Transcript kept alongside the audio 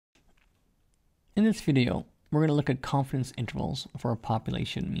In this video, we're going to look at confidence intervals for a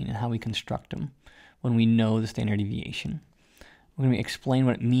population mean and how we construct them when we know the standard deviation. We're going to explain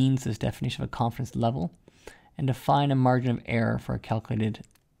what it means, this definition of a confidence level, and define a margin of error for a calculated,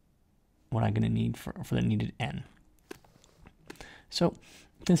 what I'm going to need for the needed n. So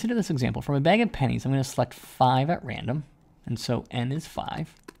consider this example. From a bag of pennies, I'm going to select 5 at random, and so n is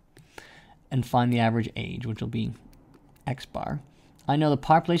 5, and find the average age, which will be x bar. I know the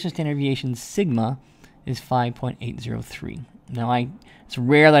population standard deviation sigma is 5.803. Now it's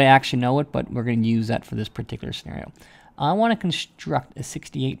rare that I actually know it, but we're going to use that for this particular scenario. I want to construct a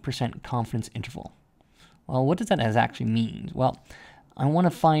 68% confidence interval. Well, what does that actually mean? Well, I want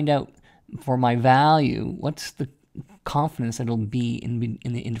to find out for my value, what's the confidence that it'll be in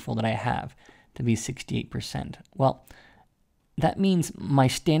the interval that I have to be 68%. Well, that means my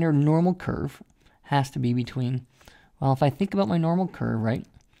standard normal curve has to be between, well, if I think about my normal curve, right?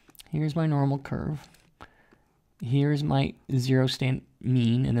 Here's my normal curve. Here's my zero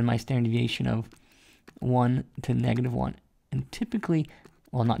mean, and then my standard deviation of 1 to -1. And typically,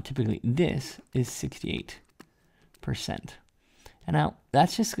 well, not typically, this is 68%. And now,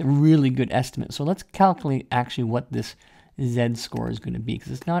 that's just a really good estimate. So let's calculate actually what this z score is going to be,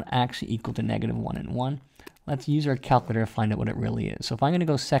 because it's not actually equal to -1 and 1. Let's use our calculator to find out what it really is. So if I'm going to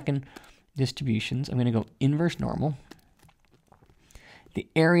go second distributions, I'm going to go inverse normal. The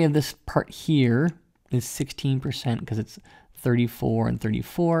area of this part here is 16% because it's 34 and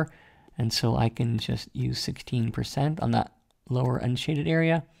 34. And so I can just use 16% on that lower unshaded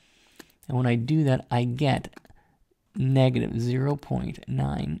area. And when I do that, I get negative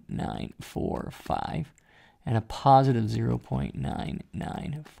 0.9945 and a positive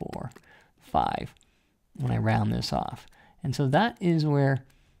 0.9945 when I round this off. And so that is where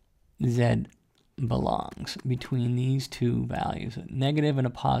z belongs, between these two values, a negative and a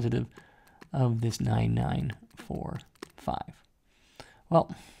positive of this 9945.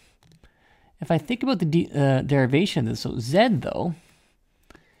 Well, if I think about the derivation of this, so z though,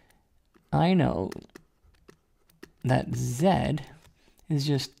 I know that z is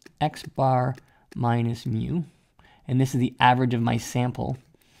just x bar minus mu, and this is the average of my sample,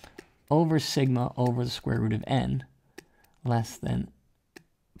 over sigma over the square root of n, less than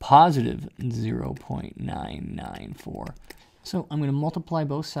positive 0.994. So I'm going to multiply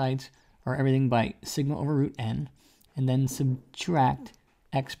both sides, or everything, by sigma over root n, and then subtract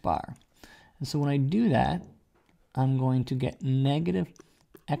x bar. And so when I do that, I'm going to get negative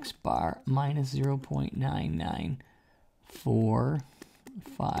x bar minus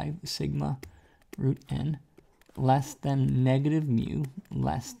 0.9945 sigma root n, less than negative mu,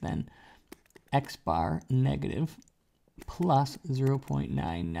 less than x bar negative, plus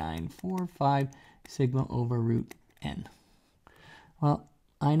 0.9945 sigma over root n. Well,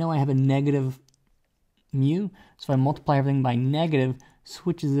 I know I have a negative mu, so if I multiply everything by negative,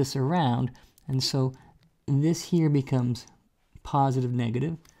 switches this around, and so this here becomes positive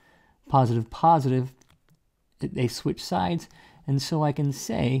negative, positive positive, they switch sides, and so I can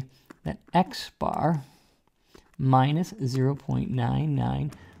say that x bar minus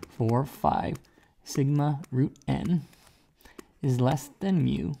 0.9945 sigma root n is less than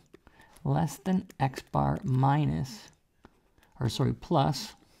mu, less than x bar minus, or sorry,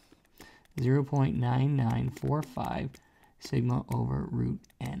 plus 0.9945 sigma over root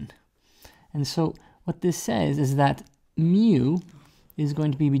n. And so what this says is that mu is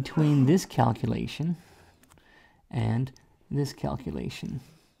going to be between this calculation and this calculation.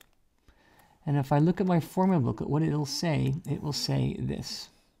 And if I look at my formula book, at what it will say this.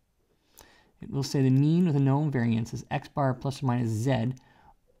 It will say the mean with a known variance is x bar plus or minus z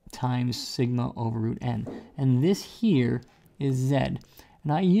times sigma over root n. And this here is z.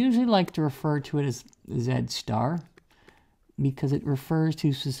 And I usually like to refer to it as z star, because it refers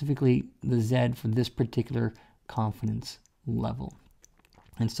to specifically the z for this particular confidence level.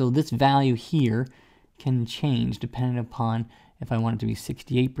 And so this value here can change depending upon if I want it to be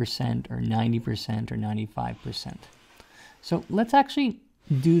 68% or 90% or 95%. So let's actually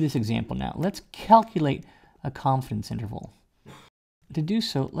do this example now. Let's calculate a confidence interval. To do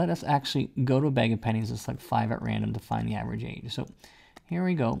so, let us actually go to a bag of pennies and select 5 at random to find the average age. So here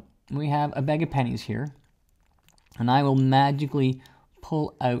we go. We have a bag of pennies here, and I will magically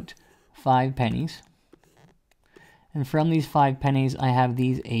pull out 5 pennies. And from these 5 pennies, I have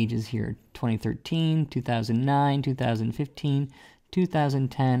these ages here: 2013, 2009, 2015,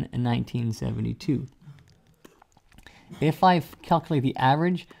 2010, and 1972. If I calculate the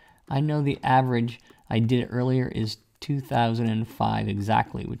average, I know the average, I did it earlier, is 2005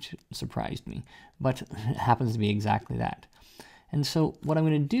 exactly, which surprised me, but it happens to be exactly that. And so what I'm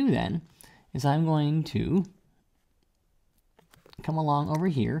going to do then is I'm going to come along over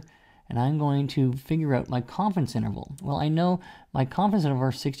here, and I'm going to figure out my confidence interval. Well, I know my confidence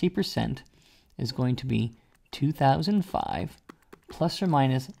interval for 60% is going to be 2005 plus or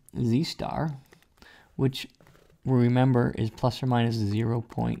minus z star, which we remember is plus or minus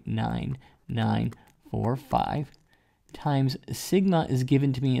 0.9945, times sigma is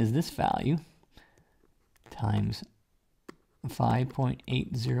given to me as this value, times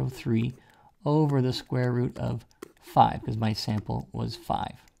 5.803 over the square root of 5, because my sample was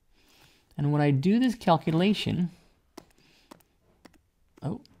 5. And when I do this calculation,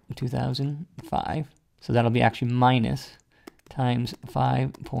 2005, so that'll be actually minus times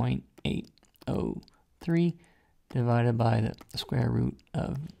 5.803 divided by the square root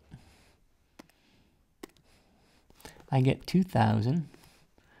of, I get 2000.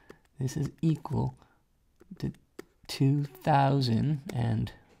 This is equal to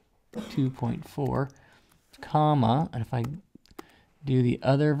 2002.4, comma, and if I do the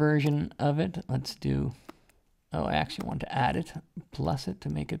other version of it, let's do, I actually want to add it, plus it to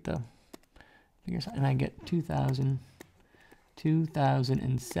make it the figures, and I get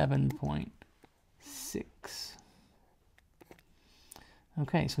 2007.6.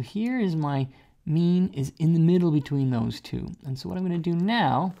 Okay, so here is my mean is in the middle between those two. And so what I'm going to do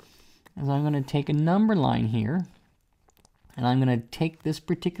now is I'm going to take a number line here, and I'm going to take this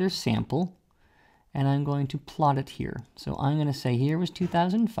particular sample, and I'm going to plot it here. So I'm going to say here was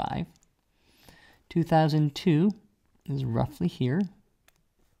 2005. 2002 is roughly here.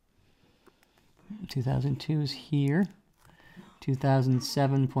 2002 is here.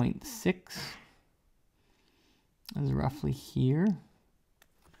 2007.6 is roughly here.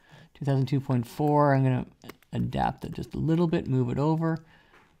 2002.4, I'm going to adapt it just a little bit, move it over.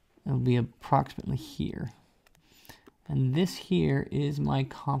 It'll be approximately here. And this here is my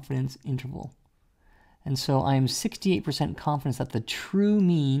confidence interval. And so I'm 68% confident that the true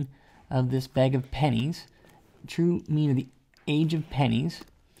mean of this bag of pennies, true mean of the age of pennies,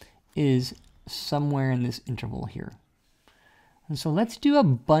 is somewhere in this interval here. And so let's do a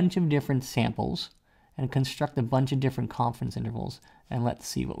bunch of different samples and construct a bunch of different confidence intervals, and let's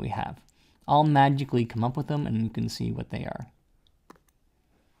see what we have. I'll magically come up with them, and you can see what they are.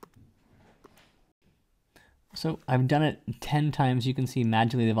 So I've done it 10 times. You can see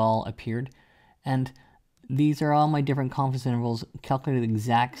magically they've all appeared. And these are all my different confidence intervals calculated the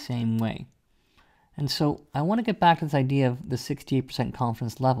exact same way. And so I want to get back to this idea of the 68%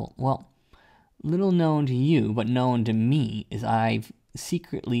 confidence level. Well, little known to you, but known to me, is I've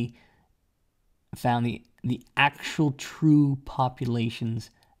secretly found the actual true population's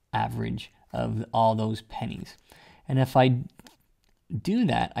average of all those pennies. And if I do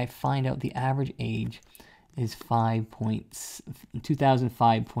that, I find out the average age is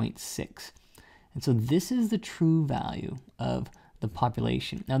 2005.6. And so this is the true value of the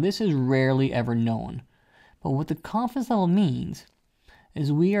population. Now, this is rarely ever known, but what the confidence level means is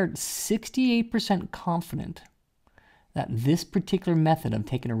we are 68% confident that this particular method of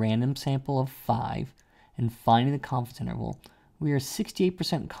taking a random sample of 5 and finding the confidence interval, we are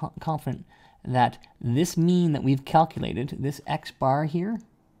 68% confident that this mean that we've calculated, this x bar here,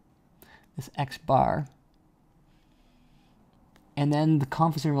 this x bar, and then the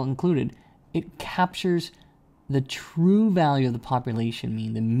confidence interval included, it captures the true value of the population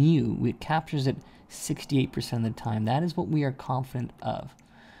mean, the mu. It captures it 68% of the time. That is what we are confident of.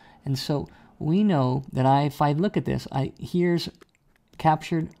 And so we know that if I look at this, here's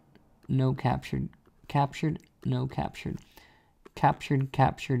captured, no captured, captured, no captured, captured,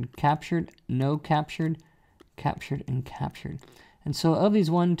 captured, captured, no captured, captured, and captured. And so of these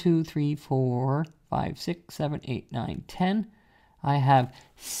 1, 2, 3, 4, 5, 6, 7, 8, 9, 10, I have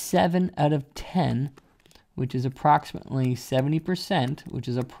 7 out of 10, which is approximately 70%, which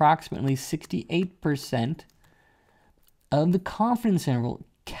is approximately 68% of the confidence interval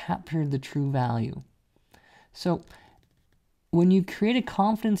captured the true value. So when you create a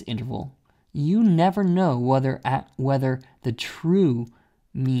confidence interval, you never know whether the true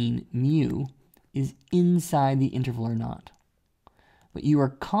mean mu is inside the interval or not. But you are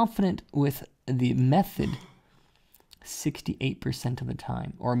confident with the method 68% of the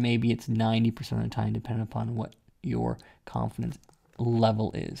time, or maybe it's 90% of the time, depending upon what your confidence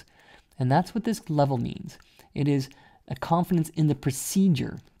level is. And that's what this level means. It is a confidence in the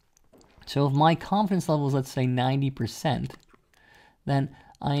procedure. So if my confidence level is, let's say, 90%, then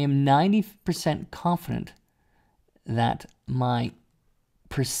I am 90% confident that my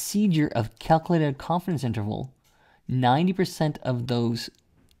procedure of calculated confidence interval, 90% of those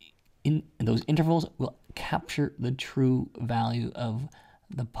intervals will capture the true value of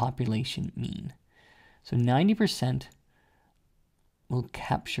the population mean. So 90% will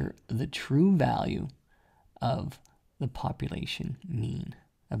capture the true value of the population mean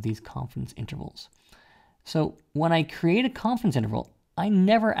of these confidence intervals. So when I create a confidence interval, I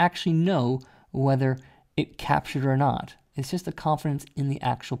never actually know whether it captured or not. It's just a confidence in the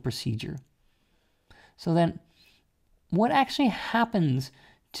actual procedure. So then what actually happens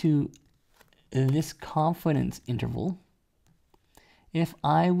to this confidence interval if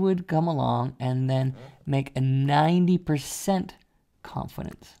I would come along and then make a 90%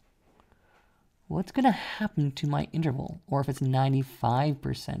 confidence? What's going to happen to my interval? Or if it's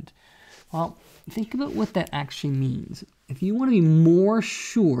 95%? Well, think about what that actually means. If you want to be more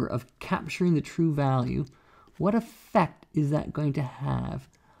sure of capturing the true value, what effect is that going to have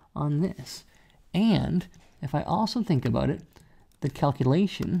on this? And if I also think about it, the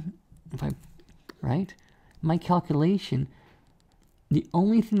calculation, my calculation, the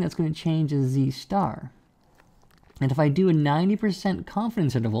only thing that's going to change is z star. And if I do a 90%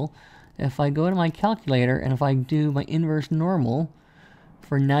 confidence interval, if I go to my calculator and if I do my inverse normal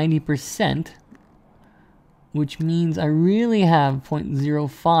for 90%, which means I really have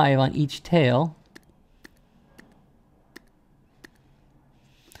 0.05 on each tail,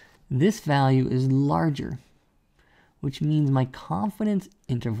 this value is larger, which means my confidence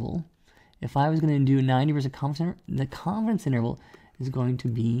interval, if I was going to do a 90% confidence, the confidence interval is going to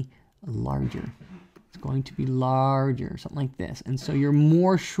be larger. It's going to be larger, something like this. And so you're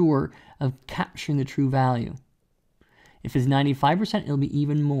more sure of capturing the true value. If it's 95%, it'll be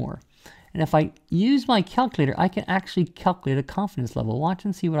even more. And if I use my calculator, I can actually calculate a confidence level. Watch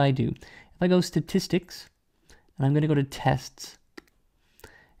and see what I do. If I go statistics, and I'm going to go to tests,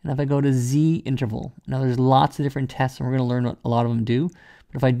 and if I go to z interval, now there's lots of different tests, and we're going to learn what a lot of them do.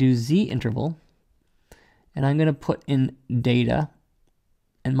 But if I do z interval, and I'm going to put in data,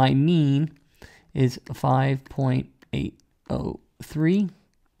 and my mean is 5.803.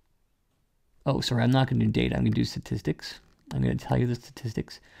 Oh, sorry, I'm not going to do data. I'm going to do statistics. I'm going to tell you the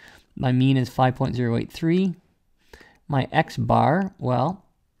statistics. My mean is 5.083. My x bar, well,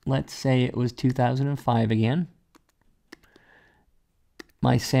 let's say it was 2005 again.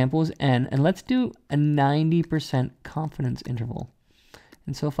 My sample is n, and let's do a 90% confidence interval.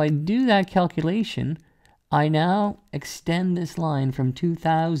 And so if I do that calculation, I now extend this line from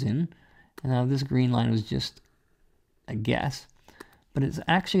 2000, and now this green line was just a guess, but it's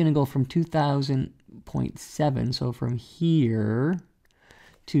actually going to go from 2000.7, so from here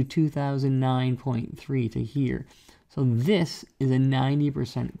to 2009.3 to here. So this is a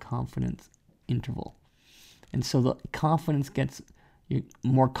 90% confidence interval. And so the confidence gets, you're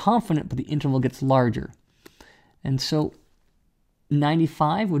more confident, but the interval gets larger. And so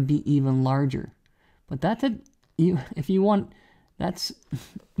 95 would be even larger. But that's if you want, that's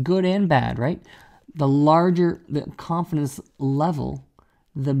good and bad, right? The larger the confidence level,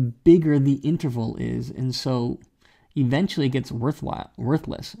 the bigger the interval is, and so eventually it gets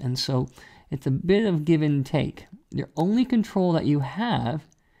worthless. And so it's a bit of give and take. The only control that you have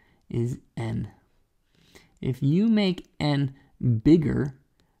is n. If you make n bigger,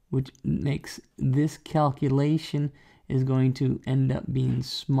 which makes this calculation is going to end up being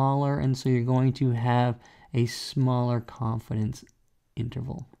smaller, and so you're going to have a smaller confidence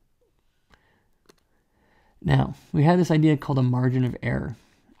interval. Now, we have this idea called a margin of error.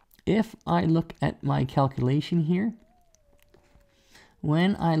 If I look at my calculation here,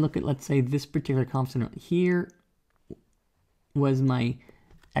 when I look at, let's say, this particular confidence interval, here was my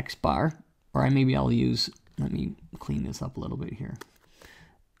x bar, or maybe I'll use, let me clean this up a little bit here.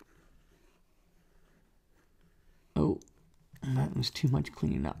 Oh, that was too much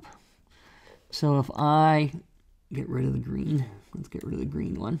cleaning up. So if I get rid of the green, let's get rid of the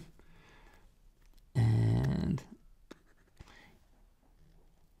green one. And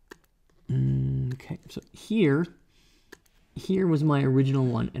okay, so here was my original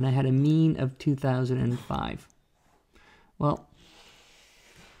one, and I had a mean of 2005. Well,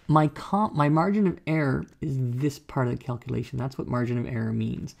 my margin of error is this part of the calculation. That's what margin of error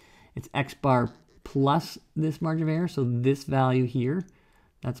means. It's x bar plus this margin of error, so this value here,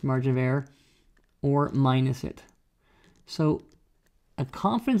 that's margin of error, or minus it. So a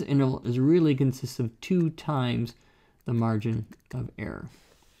confidence interval is really consists of 2 times the margin of error.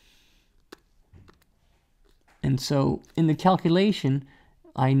 And so in the calculation,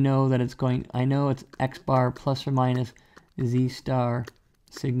 I know that it's x bar plus or minus z star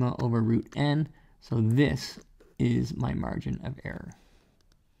sigma over root n. So this is my margin of error.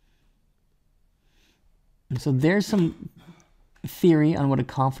 And so there's some theory on what a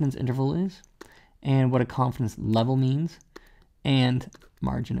confidence interval is and what a confidence level means. and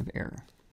margin of error.